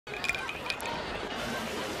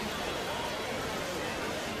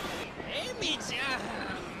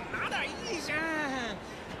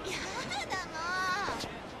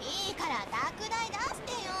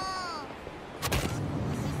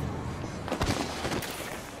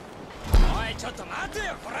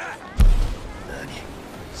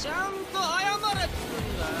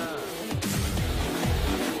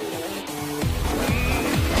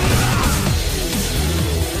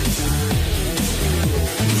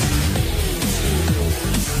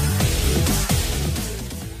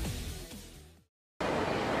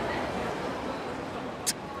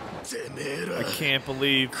I can't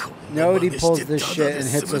believe nobody pulls this shit and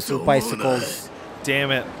hits us with bicycles. Damn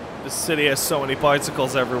it. This city has so many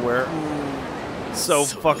bicycles everywhere. So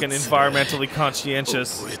fucking environmentally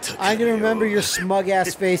conscientious. I can remember your smug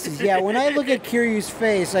ass faces. Yeah, when I look at Kiryu's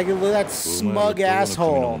face, I can look at that smug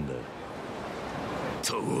asshole.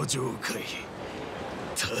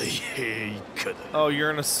 Oh, you're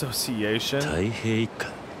an association?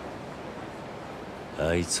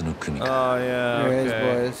 Oh, yeah,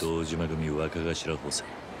 okay.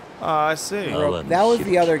 Oh, I see. That was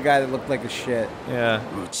the other guy that looked like a shit. Yeah.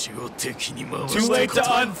 Too late to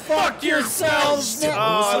unfuck yourselves! Oh,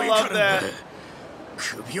 I love that.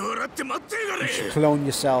 You should clone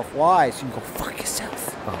yourself. Why? So you can go fuck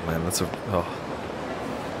yourself. Oh, man, that's a... Oh.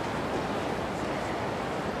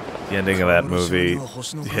 The ending of that movie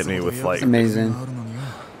hit me with, like... Amazing.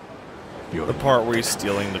 The part where he's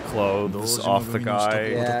stealing the clothes off the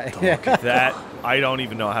guy. Yeah. That, I don't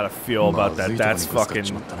even know how to feel about that. That's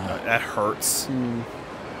fucking... that hurts. Yeah,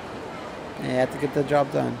 you have to get the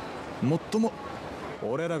job done. The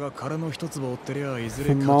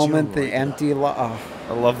moment the empty lot... Oh.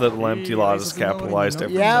 I love that empty lot is capitalized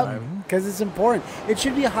every time. Yeah, because it's important. It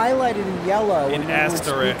should be highlighted in yellow. In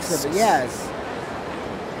asterisks. Yes.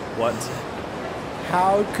 What?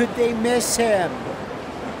 How could they miss him?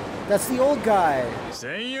 That's the old guy.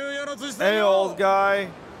 Hey, old guy.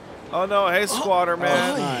 Oh, no. Hey, squatter,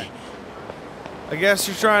 man. I guess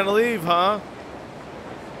you're trying to leave, huh?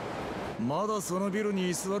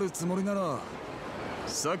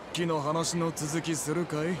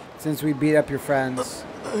 Since we beat up your friends.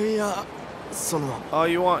 Oh,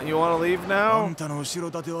 you want to leave now?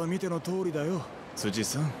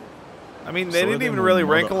 I mean, they didn't even really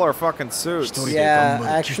wrinkle our fucking suits. Yeah,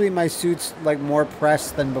 actually my suit's like more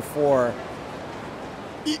pressed than before.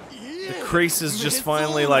 The creases just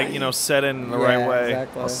finally, like, you know, set in the right way.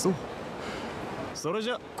 Exactly.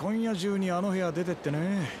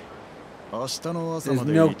 There's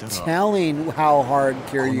no telling how hard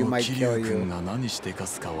Kiryu might kill you.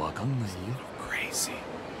 Crazy.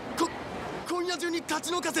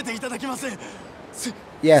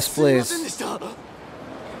 Yes, please.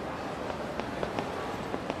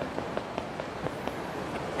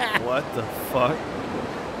 What the fuck?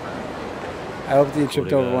 I hope you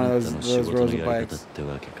tripped over one of those rows of bikes.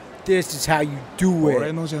 This is how you do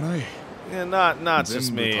it. Yeah, not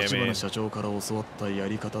just me, I mean.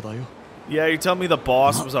 Yeah, you tell me the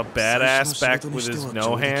boss was a badass back with his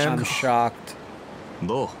no hand? I'm shocked.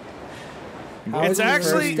 It's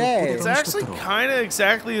actually kind of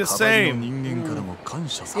exactly the same.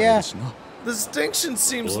 Yeah. The distinction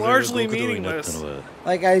seems largely meaningless.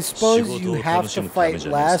 Like, I suppose you have to fight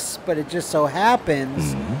less, but it just so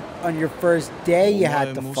happens on your first day you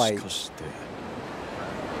had to fight.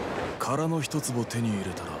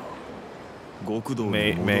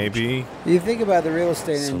 Maybe. You think about the real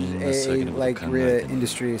estate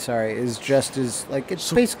industry, sorry, is just as, like,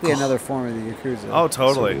 it's basically another form of the Yakuza. Oh,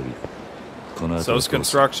 totally. So is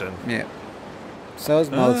construction. Yeah. So is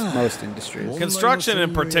most industries. Construction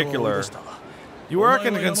in particular. You work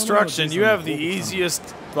in construction, you have the easiest,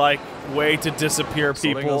 like, way to disappear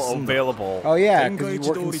people available. Oh yeah, because you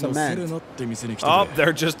work in cement. Oh,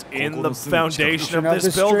 they're just in the foundation of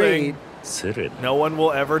this building. No one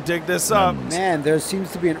will ever dig this up. Man, there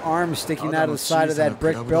seems to be an arm sticking out of the side of that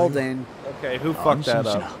brick building. Okay, who fucked that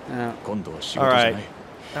up? Yeah. Alright.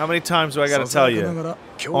 How many times do I gotta tell you?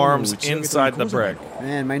 Arms inside the brick.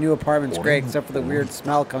 Man, my new apartment's great, except for the weird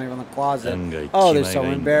smell coming from the closet. Oh, there's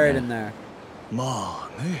someone buried in there.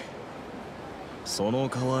 Okay,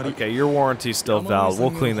 your warranty's still valid.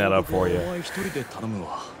 We'll clean that up for you.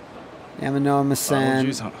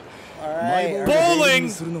 Yamano-san. Alright. Bowling!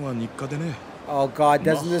 Oh god,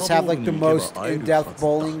 doesn't this have like the most in-depth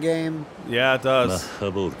bowling game? Yeah, it does.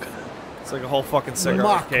 It's like a whole fucking cigar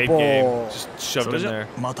arcade game. Just shoved in there.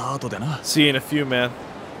 See you in a few, man.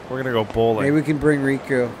 We're gonna go bowling. Maybe we can bring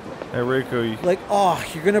Riku. Hey, Riku. Like, oh,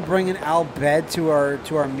 you're gonna bring an Al Bed to our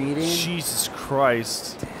meeting? Jesus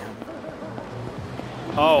Christ. Damn.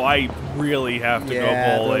 Oh, I really have to go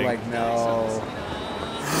bowling. They're like, no.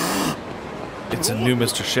 It's a new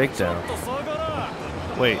Mr. Shakedown.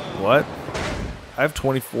 Wait, what? I have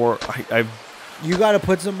 24. You gotta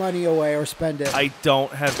put some money away or spend it. I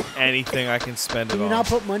don't have anything I can spend it on. Can you not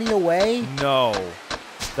put money away? No.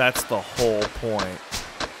 That's the whole point.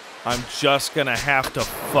 I'm just gonna have to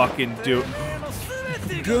fucking do...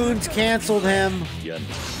 Goons canceled him.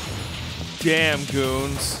 Damn,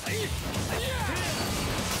 Goons.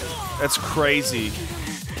 That's crazy.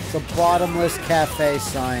 It's a bottomless cafe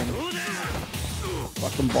sign.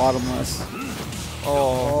 Fucking bottomless.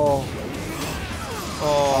 Oh.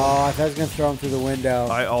 Oh, I thought I was gonna throw him through the window.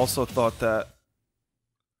 I also thought that.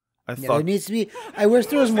 I thought there needs to be. I wish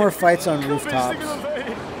there was more fights on rooftops.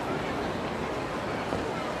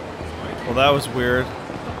 Well, that was weird.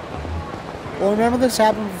 Well, remember this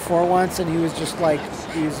happened before once, and he was just like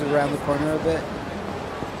he was around the corner a bit.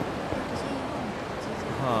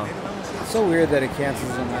 Huh. It's so weird that it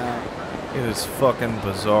cancels him out. It is fucking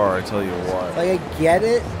bizarre. I tell you what. Like I get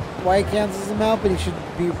it. Why he cancels him out, but he should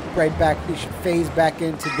be right back. He should phase back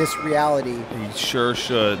into this reality. He sure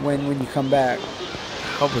should. When you come back.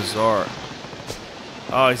 How bizarre.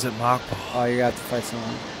 Oh, he's at Machball. Oh, you got to fight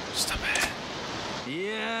someone. Stop it.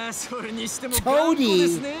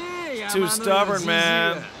 Toady! Too stubborn,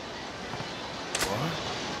 man.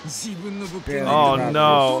 Oh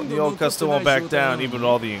no, the old custom won't back down, even with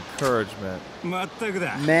all the encouragement.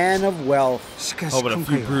 Man of wealth. Oh, but a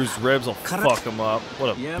few bruised ribs will fuck him up.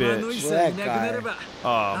 What a bitch. That guy.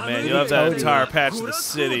 Oh man, you have that entire patch of the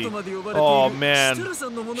city. Oh man.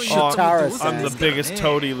 I'm the biggest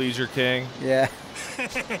toady, Leisure King. Yeah.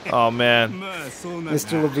 Oh man.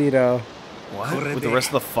 Mr. Libido. What? With the rest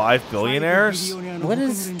of the 5 billionaires? What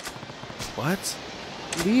is... What?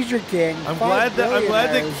 Leisure King. I'm glad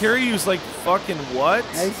that Kiryu's like fucking what?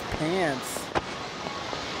 Nice pants.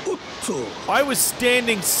 I was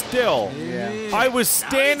standing still. Yeah. I was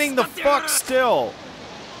standing the fuck still.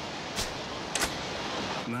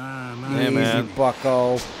 Hey man,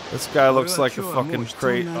 bucko. This guy looks like a fucking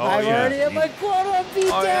crate. Oh I've yeah. already had my quota of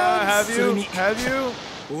beatdowns. Oh yeah, have you? Have you?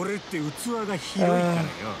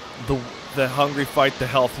 The hungry fight, the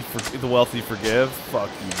wealthy forgive. Fuck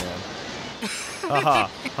you, man. Haha,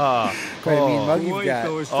 ha. What do you mean, mug you've got?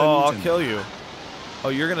 Oh, I'll kill you. Oh,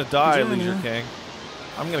 you're gonna die, Leisure King.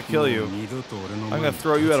 I'm gonna kill you. I'm gonna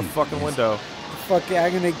throw you out a fucking window. Fuck yeah,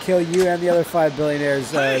 I'm gonna kill you and the other 5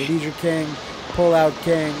 billionaires. Leisure King, Pull Out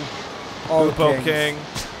King, all Kupo kings. King.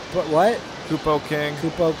 But what? Kupo King.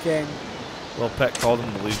 Kupo King. Little Pet called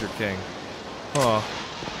him the Leisure King. Huh.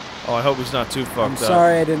 Oh, I hope he's not too fucked up. I'm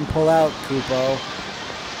sorry I didn't pull out, Kupo.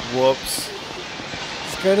 Whoops.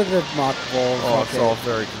 Let's go to the mock bowl. Oh, it's all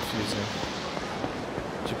very confusing.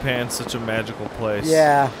 Japan's such a magical place.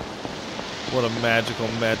 Yeah. What a magical,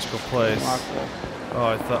 magical place. Mock bowl. Oh,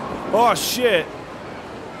 I thought... Oh, shit!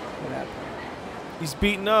 What happened? He's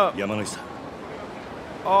beaten up.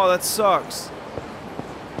 Oh, that sucks.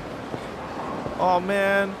 Oh,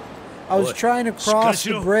 man. I was trying to cross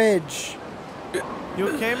the bridge. You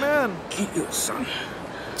okay, man?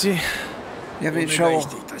 Gee. You have any trouble?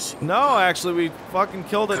 No, actually, we fucking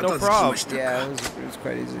killed it, no problem. Yeah, it was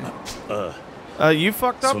quite easy. You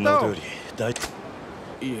fucked up, though?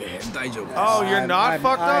 Oh, you're not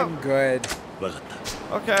fucked up? I'm good.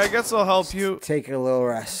 Okay, I guess I'll help you. Take a little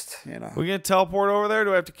rest, you know. We gonna teleport over there?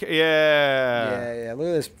 Do I have to... Yeah, look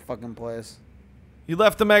at this fucking place. You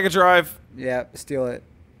left the Mega Drive. Yeah, steal it.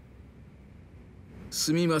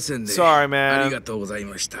 Sorry, man.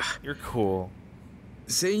 You're cool.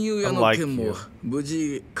 I like you.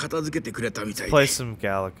 Play some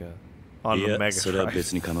Galaga on the Mega Drive.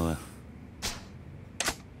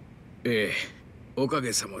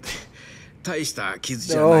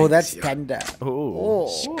 Oh, that's tender. Oh.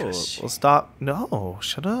 Well, stop. No,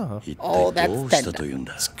 shut up. Oh, that's tender.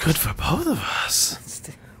 It's good for both of us.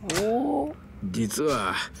 Oh.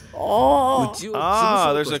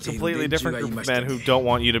 There's a completely different group of men who don't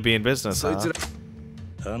want you to be in business, huh?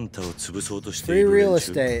 Free real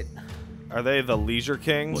estate. Are they the Leisure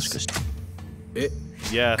Kings?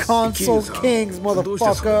 Yes. Console Kings,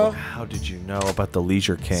 motherfucker. How did you know about the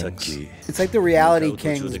Leisure Kings? It's like the reality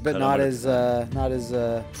Kings, but not as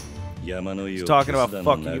He's talking about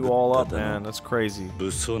fucking you all up, man. That's crazy.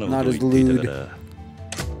 Not as lewd.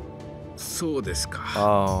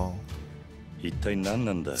 Oh.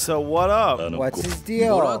 So what up? What's his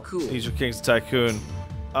deal? Leisure Kings Tycoon.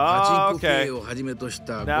 Oh, okay.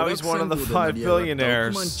 Now he's one of the 5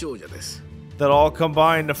 billionaires that all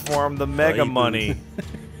combine to form the Mega Money.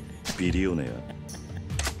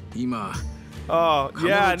 Oh,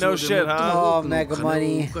 yeah, no shit, huh? Oh, Mega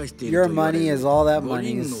Money. Your money is all that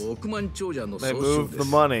money's. They move the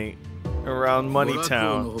money around Money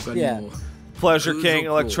Town. Yeah. Pleasure king,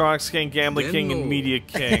 electronics king, gambling king, and media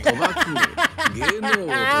king.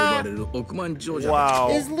 Wow.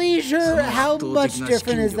 Is leisure, how much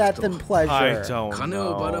different is that than pleasure? I don't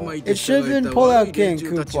know. It should have been pull-out king,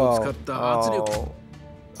 Kupo.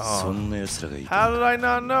 Oh. How did I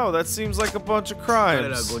not know? That seems like a bunch of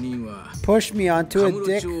crimes. Push me onto a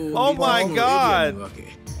dick. Oh my god!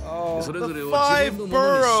 Oh. The 5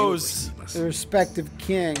 boroughs! The respective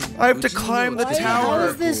king. I have to climb the tower. How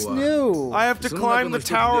is this new? I have to climb the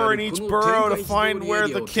tower in each borough to find where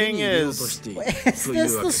the king is. Is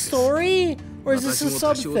this the story? Or is this a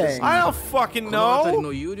sub thing? I don't fucking know.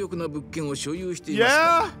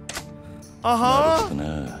 Yeah?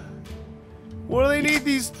 Uh-huh. What do they need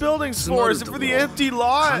these buildings for? Is it for the empty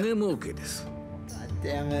lot? Damn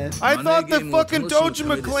it. I thought the fucking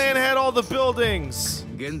Dojima clan had all the buildings.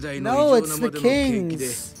 No, it's the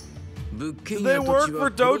kings. Do they work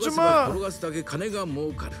for Dojima?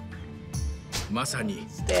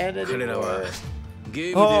 Stand anymore.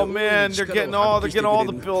 Oh man, they're getting all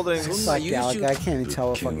the buildings. Fuck Galaga, I can't even tell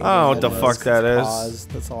what fucking. I don't know what the fuck that is.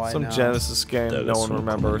 Paused. That's all I know. Some Genesis game no one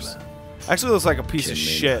remembers. Actually looks like a piece of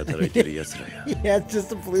shit. Yeah, it's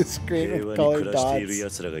just a blue screen with colored dots.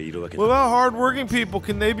 What about hardworking people?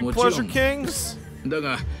 Can they be pleasure kings?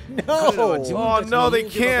 No! Oh no, they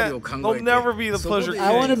can't. They'll never be the pleasure king.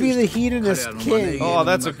 I want to be the hedonist king. Oh,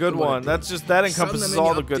 that's a good one. That's just, that encompasses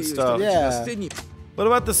all the good stuff. Yeah. What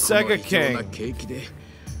about the Sega king?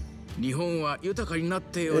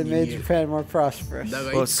 It made Japan more prosperous.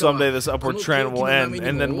 Well, someday this upward trend will end,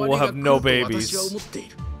 and then we'll have no babies.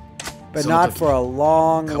 But not for a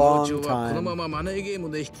long, long time.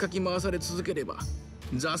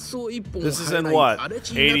 This is in what?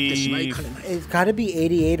 80? It's got to be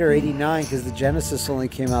 88 or 89 because the Genesis only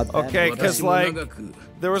came out then. Okay, because like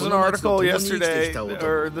there was an article yesterday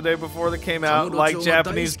or the day before that came out, like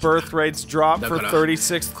Japanese birth rates dropped for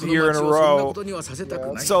 36th year in a row.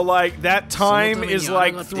 So like that time is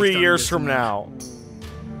like 3 years from now.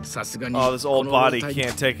 Oh, this old body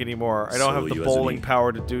can't take anymore. I don't have the bowling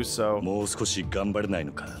power to do so.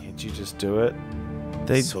 Can't you just do it?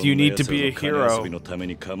 You need to be a hero. Yeah,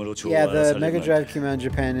 the Mega Drive came out in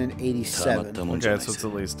Japan in 87. Okay, so it's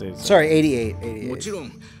at least 8. Sorry, 88.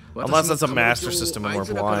 Unless that's a Master System and we're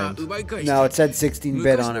blind. No, it said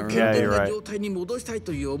 16-bit on it, remember? Yeah, you're right.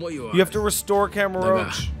 You have to restore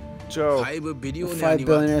Kamurocho. Joe. 5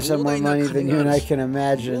 billionaires have more money than you and I can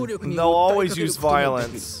imagine. They'll always use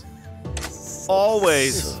violence.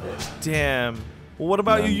 Always. Damn. Well, what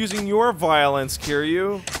about you using your violence,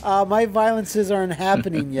 Kiryu? My violences aren't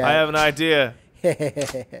happening yet. I have an idea.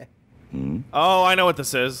 Oh, I know what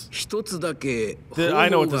this is. I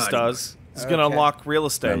know what this does. It's gonna unlock real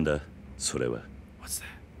estate. What's that?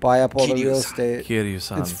 Buy up all the real estate.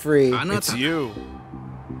 Kiryu-san. It's free. It's you.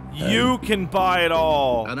 You can buy it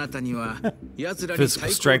all. Physical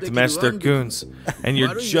strength to match their goons, and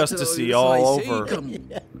your justice all over.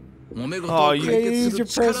 Oh, you use your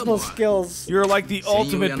personal skills. You're like the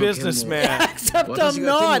ultimate businessman. Except I'm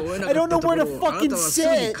not. I don't know where to fucking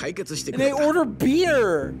sit. And I order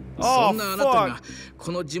beer. Oh, fuck.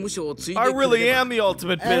 I really am the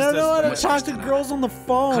ultimate businessman. I don't know how to talk to girls on the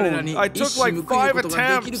phone. I took like 5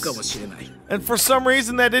 attempts. And for some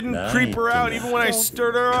reason that didn't creep her out even when I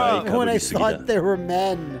stirred her up. Even when I thought they were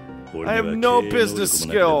men. I have no business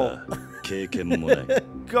skill.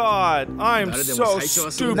 God, I'm so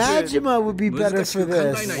stupid. Majima would be better for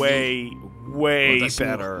this. Way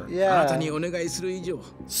better. Yeah.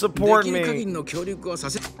 Support me. I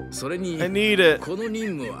need it.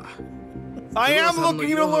 I am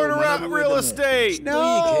looking to learn around real estate. No.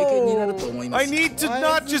 I need to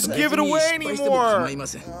not just give it away anymore.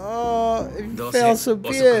 Oh, if you fail, so be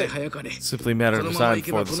it. Simply a matter of time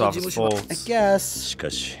before this office folds. I guess.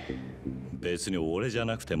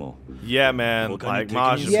 Yeah, man, like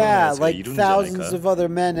Majima. Yeah, like thousands of other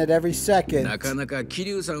men at every second.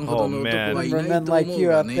 Oh, man. Men like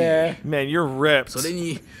you out there. Man, you're ripped.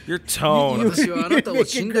 You're toned. You're a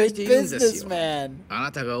great businessman. I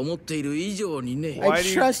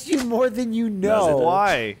trust you more than you know.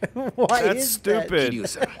 Why? Why That's is stupid.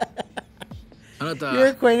 You're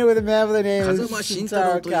acquainted with a man by the name of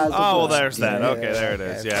Shintaro Kazuha. Oh, well, there's that. Okay, there it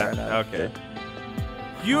is. Yeah, okay.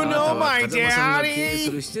 You know my daddy?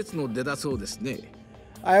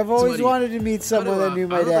 I've always wanted to meet someone that knew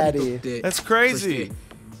my daddy. That's crazy.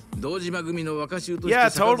 Yeah,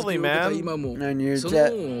 totally, man. And you're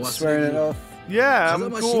swearing it off. Yeah,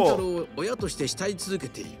 I'm cool.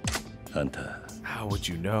 How would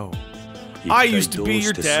you know? I used to be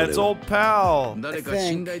your dad's old pal. Why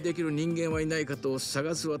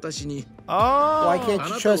can't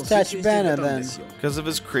you trust Tachibana then? Because of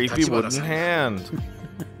his creepy wooden hand.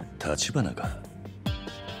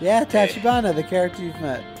 Yeah, Tachibana, the character you've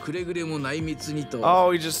met.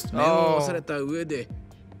 Oh, he just. Oh.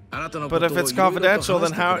 But if it's confidential,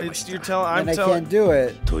 then how? You're telling. I'm telling. I can't do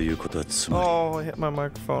it. Oh, I hit my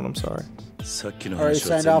microphone. I'm sorry. Already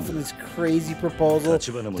signed off on this crazy proposal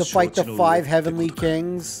to fight the 5 heavenly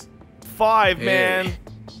kings. 5, man.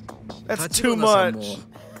 That's too much. Excuse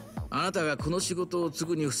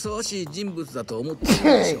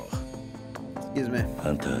me.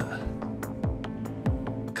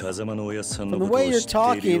 From the way you're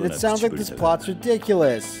talking, it sounds like this plot's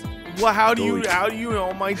ridiculous. Well, how do you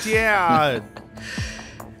know my dad?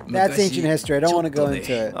 That's ancient history. I don't want to go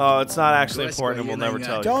into it. Oh, it's not actually important and we'll never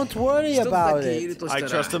tell you. Don't worry about it. I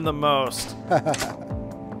trust him the most.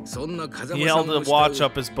 He held a watch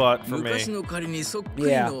up his butt for me.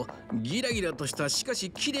 Yeah. Oh, you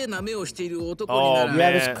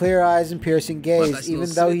have his clear eyes and piercing gaze, even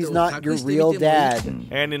though he's not your real dad.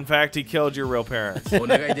 And in fact, he killed your real parents.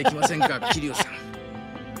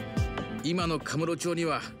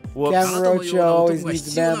 Kamurocho always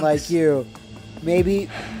needs a man like you. Maybe,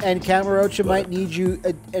 and Kamurocho might need you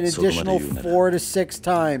an additional 4 to 6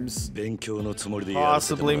 times.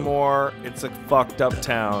 Possibly more. It's a fucked up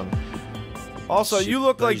town. Also, you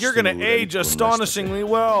look like you're gonna age astonishingly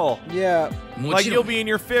well. Yeah. Like you'll be in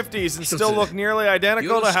your 50s and still look nearly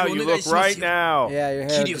identical to how you look right now. Yeah, your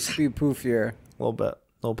hair just be poofier. A little bit.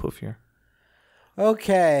 A little poofier.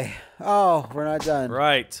 Okay. Oh, we're not done.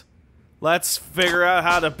 Right. Let's figure out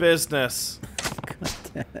how to business.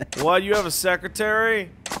 What, you have a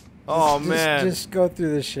secretary? Oh, man. Just go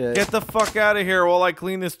through this shit. Get the fuck out of here while I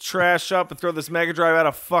clean this trash up and throw this Mega Drive out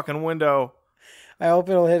a fucking window. I hope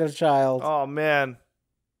it'll hit a child. Oh, man.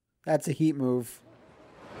 That's a heat move.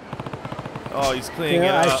 Oh, he's cleaning it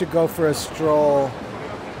up. I should go for a stroll.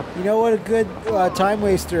 You know what a good time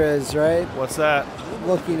waster is, right? What's that?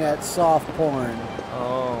 Looking at soft porn.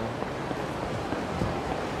 Oh.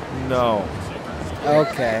 No.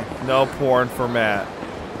 Okay. No porn for Matt.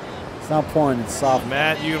 It's not porn, it's soft.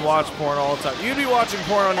 Matt, you can watch porn all the time. You'd be watching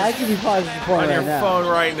porn on I could be watching porn on right your now. phone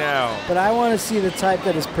right now. But I want to see the type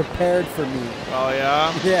that is prepared for me. Oh,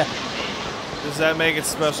 yeah? Yeah. Does that make it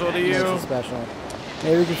special to you? It makes it special.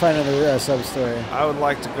 Maybe we can find another sub-story. I would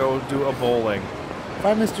like to go do a bowling.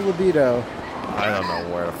 Find Mr. Libido. I don't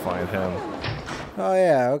know where to find him. Oh,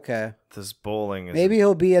 yeah, okay. This bowling is... Maybe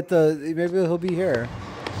he'll be at the... Maybe he'll be here.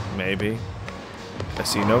 Maybe. I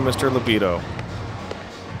see no Mr. Libido.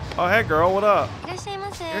 Oh, hey, girl, what up? Your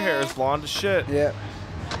hair is blonde as shit. Yeah.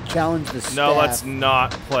 Challenge the staff. No, let's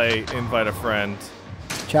not play Invite a Friend.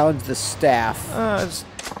 Challenge the staff.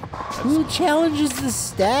 Who challenges the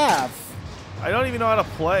staff? I don't even know how to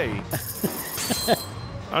play.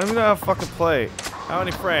 I don't even know how to fucking play. How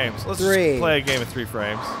many frames? Let's 3. just play a game of 3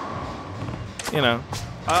 frames. You know.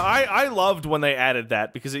 I loved when they added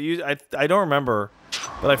that because it used... I don't remember...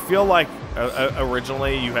 But I feel like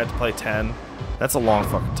originally you had to play 10. That's a long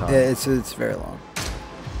fucking time. Yeah, it's very long.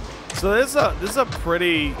 So this is a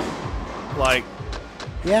pretty, like,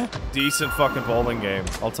 decent fucking bowling game.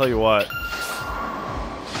 I'll tell you what.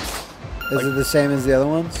 Is it the same as the other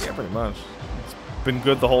ones? Yeah, pretty much. It's been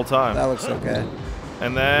good the whole time. That looks okay.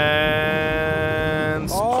 And then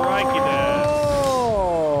strikey dash.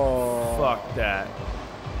 Fuck that.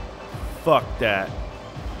 Fuck that.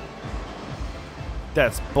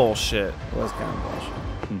 That's bullshit. It was kind of bullshit.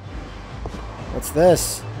 What's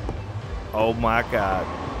this? Oh my god.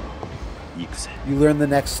 You learn the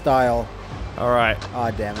next style. Alright.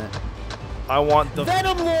 Aw, damn it. I want the...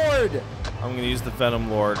 Venom Lord! I'm gonna use the Venom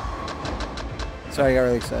Lord. Sorry, I got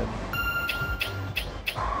really excited.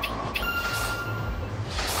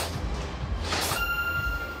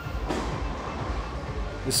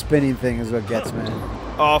 The spinning thing is what gets me.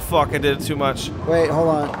 Oh fuck, I did it too much. Wait, hold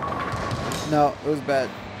on. No, it was bad.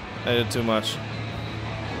 I did too much.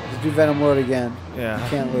 Let's do Venom Lord again. Yeah. You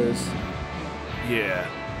can't lose. Yeah.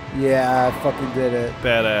 Yeah, I fucking did it.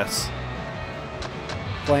 Badass.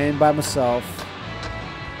 Playing by myself.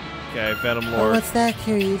 Okay, Venom Lord. Oh, what's that,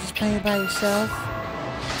 Kiri? You just playing by yourself?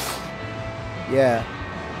 Yeah.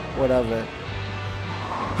 What of it?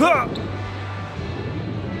 Huh!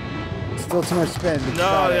 Still too much spin. No,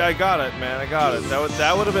 I got it, man. I got it.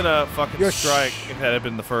 That would have been a fucking strike if that had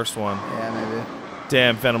been the first one. Yeah, maybe.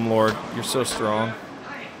 Damn, Venom Lord. You're so strong.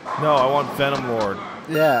 No, I want Venom Lord.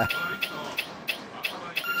 Yeah.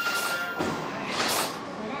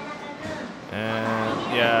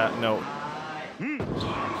 And, yeah, no.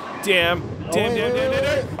 Damn.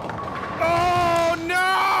 Damn. Oh, no!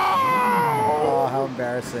 Oh, how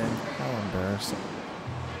embarrassing. How embarrassing.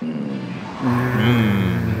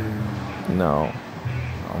 No.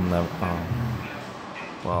 I'll never...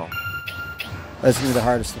 well. That's going to be the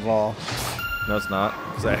hardest of all. No, it's not.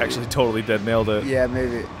 Because I actually totally dead nailed it. Yeah,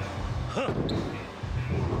 maybe.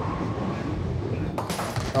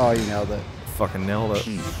 Oh, you nailed it. Fucking nailed it.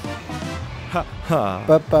 Ha ha.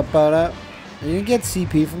 Ba-ba-ba-da. You can get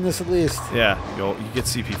CP from this at least. Yeah, you get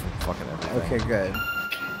CP from fucking everything. Okay, good.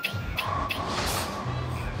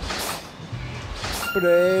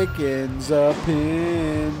 Breaking the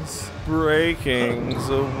pins. Breaking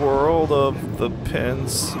the world of the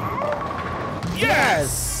pins.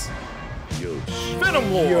 Yes!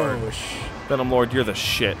 Venom Lord! Venom Lord, you're the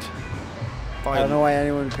shit. I don't know why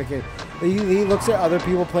anyone would pick it. He looks at other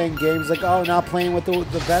people playing games like, oh, not playing with the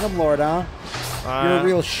Venom Lord, huh? You're a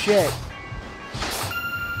real shit.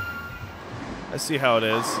 I see how it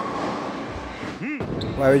is.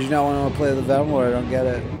 Why would you not want to play the Venom Lord? I don't get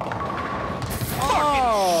it.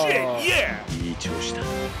 Oh! Shit, yeah!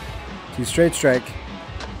 2 straight strike.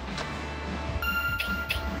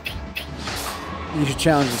 You should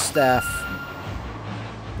challenge the staff.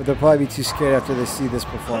 But they'll probably be too scared after they see this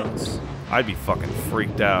performance. I'd be fucking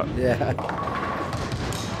freaked out. Yeah.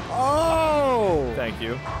 Oh! Thank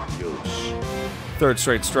you. 3rd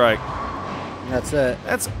straight strike. That's it.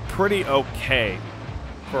 That's pretty okay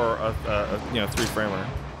for a 3-framer.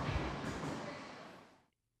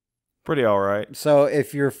 Pretty alright. So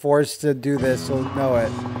if you're forced to do this, you'll know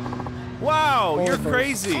it. Wow, you're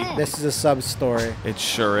crazy. This is a sub-story. It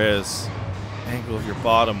sure is. Angle of your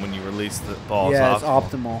bottom when you release the balls. Yeah, it's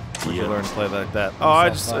optimal. Where'd you learn to play like that? Oh, I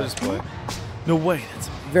just play. No way. That's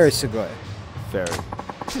very Sugoi. Very.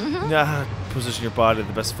 Nah, position your body to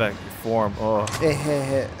the best effect of your form. Oh.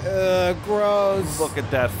 Gross. Look at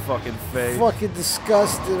that fucking face. Fucking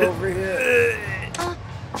disgusted over here.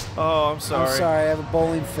 Oh, I'm sorry. I'm sorry, I have a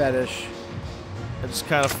bowling fetish. I just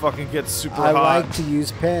kind of fucking get super hot. I like to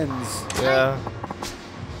use pins. Yeah.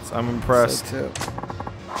 So I'm impressed. So too.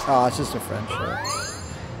 Oh, it's just a friendship.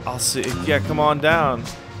 I'll see. Yeah, come on down.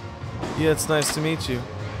 Yeah, it's nice to meet you.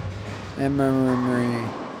 Marie.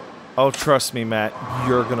 Oh, trust me, Matt.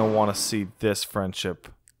 You're going to want to see this friendship.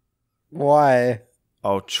 Why?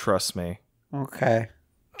 Oh, trust me. Okay.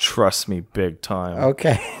 Trust me big time.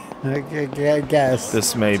 Okay. I guess.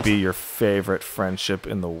 This may be your favorite friendship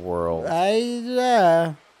in the world.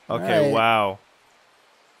 Yeah. Okay, right. Wow.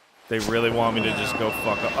 They really want me to just go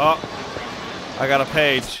fuck up. Oh, I got a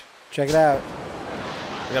page. Check it out.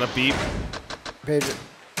 I got a beep. Page it.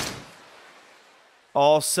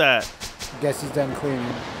 All set. Guess he's done cleaning.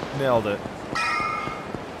 Nailed it.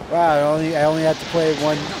 Wow, I only had to play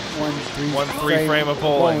one three frame of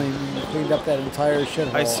bowling. You cleaned up that entire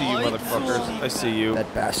shithole. I see you, motherfuckers. I see you.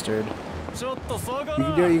 That bastard. You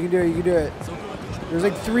can do it, you can do it, you can do it. There's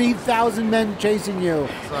like 3,000 men chasing you.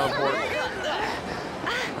 It's not important.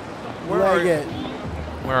 Where are you?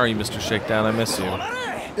 Where are you, Mr. Shakedown? I miss you.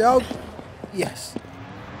 Oh, yes.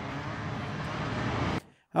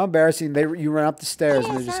 How embarrassing. You run up the stairs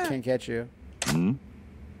and they just can't catch you. A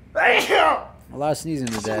lot of sneezing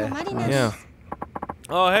today. Yeah.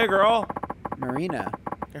 Oh, hey, girl. Marina.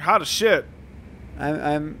 You're hot as shit.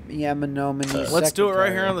 I'm Yamanomi's Let's do it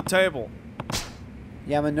right here on the table.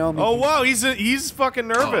 Yamanomi. Oh, wow. He's fucking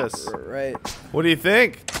nervous. Oh, right. What do you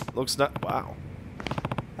think? Looks not. Wow.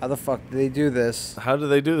 How the fuck do they do this? How do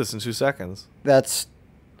they do this in 2 seconds?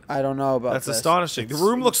 I don't know about That's astonishing. The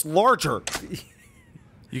room looks larger.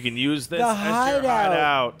 You can use this as your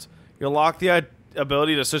hideout. You unlock the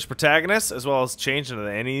ability to switch protagonists as well as change into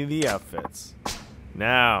any of the outfits.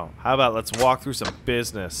 Now, how about let's walk through some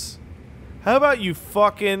business? How about you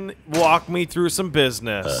fucking walk me through some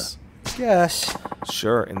business? Yes.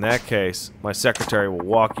 Sure, in that case, my secretary will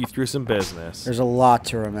walk you through some business. There's a lot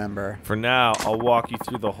to remember. For now, I'll walk you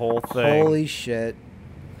through the whole thing. Holy shit.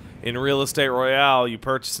 In Real Estate Royale, you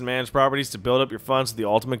purchase and manage properties to build up your funds with the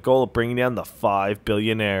ultimate goal of bringing down the 5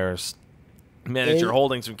 billionaires. Manage your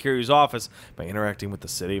holdings from Kiryu's office by interacting with the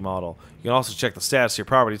city model. You can also check the status of your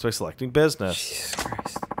properties by selecting business. Jesus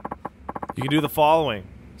Christ. You can do the following.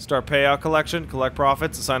 Start payout collection, collect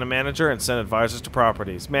profits, assign a manager, and send advisors to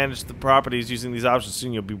properties. Manage the properties using these options,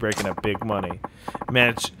 soon you'll be breaking up big money.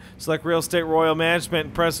 Select Real Estate Royal Management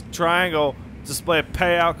and press triangle to display a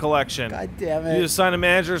payout collection. God damn it. You assign a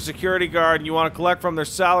manager or security guard and you want to collect from their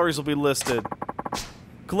salaries will be listed.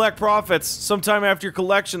 Collect profits. Sometime after your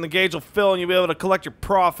collection, the gauge will fill and you'll be able to collect your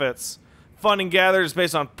profits. Funding gathered is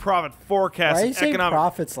based on profit forecasts. Why are you saying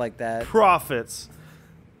profits like that? Profits.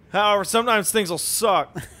 However, sometimes things will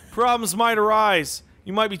suck. Problems might arise.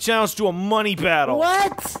 You might be challenged to a money battle.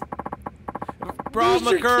 What?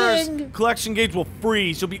 Problem occurs. Collection gauge will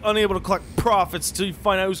freeze. You'll be unable to collect profits until you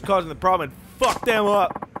find out who's causing the problem and fuck them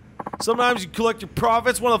up. Sometimes you collect your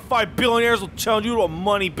profits. One of the 5 billionaires will challenge you to a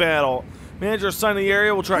money battle. Manager assigned to the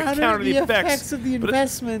area will try to counter the effects of the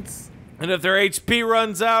investments. And if their HP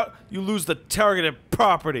runs out, you lose the targeted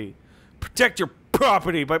property. Protect your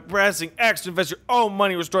property by pressing X to invest your own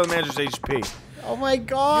money, restore the manager's HP. Oh my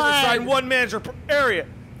god! You assign one manager per area.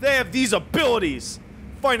 They have these abilities.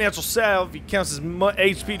 Financial savvy counts as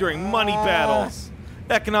HP during money battles.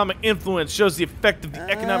 Economic influence shows the effect of the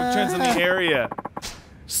economic trends in the area.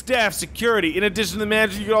 Staff security. In addition to the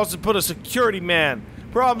manager, you can also put a security man.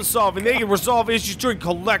 Problem solving. They can resolve issues during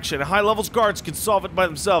collection. High levels guards can solve it by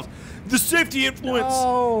themselves. The safety influence.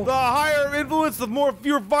 No. The higher influence, the more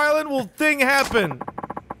violent will thing happen.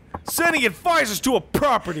 Sending advisors to a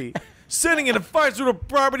property. Sending an advisor to a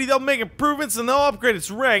property, they'll make improvements and they'll upgrade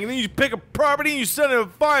its rank. And then you pick a property and you send an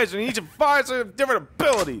advisor, and each advisor has different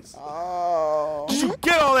abilities. Oh. Did you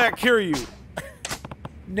get all that, Kiryu?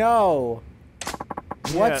 No.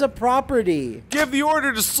 Yeah. What's a property? Give the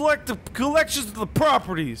order to select the collections of the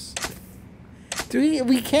properties.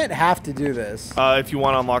 We can't have to do this. If you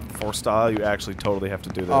want to unlock the 4 style, you actually totally have to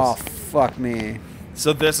do this. Oh, fuck me.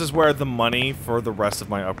 So this is where the money for the rest of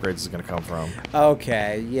my upgrades is going to come from.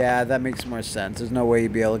 Okay, yeah, that makes more sense. There's no way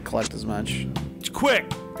you'd be able to collect as much. Quick!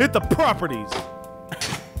 Hit the properties!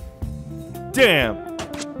 Damn!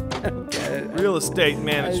 Okay. Real estate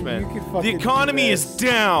management. The economy is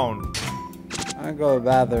down! I'll go to the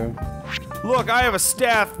bathroom. Look, I have a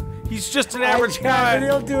staff. He's just an average guy.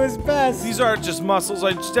 He'll do his best. These aren't just muscles.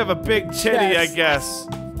 I just have a big titty, I guess.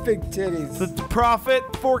 Big titties. The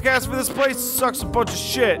profit forecast for this place sucks a bunch of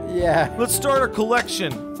shit. Yeah. Let's start our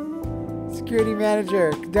collection. Security manager,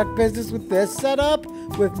 conduct business with this setup?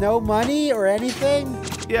 With no money or anything?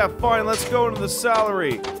 Yeah, fine. Let's go into the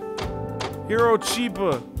salary. Hiro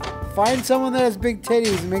Chiba. Find someone that has big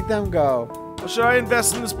titties and make them go. Should I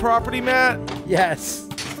invest in this property, Matt? Yes.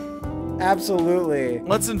 Absolutely.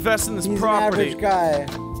 Let's invest in this He's property. An average guy.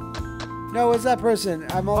 No, what's that person?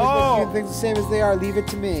 I'm only doing things the same as they are. Leave it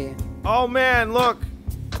to me. Oh man, look.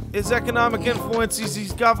 His economic influence,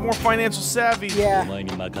 he's got more financial savvy. Yeah.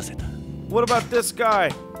 What about this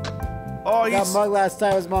guy? Oh, That mug last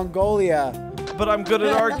time was Mongolia. But I'm good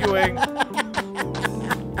at arguing.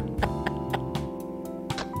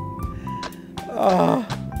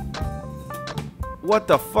 What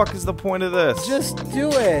the fuck is the point of this? Just do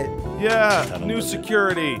it. Yeah, new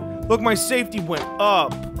security. Look, my safety went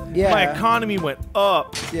up. Yeah. My economy went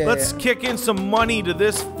up. Yeah, Let's kick in some money to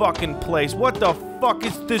this fucking place. What the fuck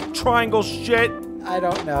is this triangle shit? I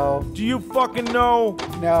don't know. Do you fucking know?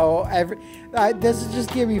 No. This is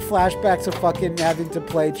just giving me flashbacks of fucking having to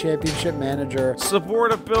play Championship Manager.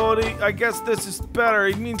 Support ability. I guess this is better.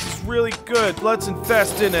 It means it's really good. Let's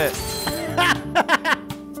invest in it.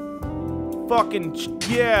 Fucking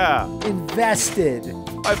yeah. Invested.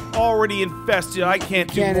 I've already invested. I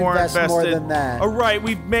can't do more invest invested. more than that. All right,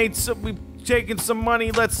 we've taken some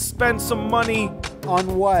money. Let's spend some money.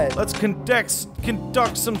 On what? Let's conduct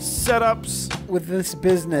some setups with this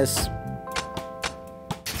business.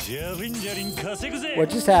 What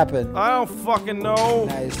just happened? I don't fucking know.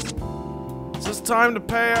 Nice. It's just time to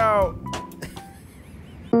pay out.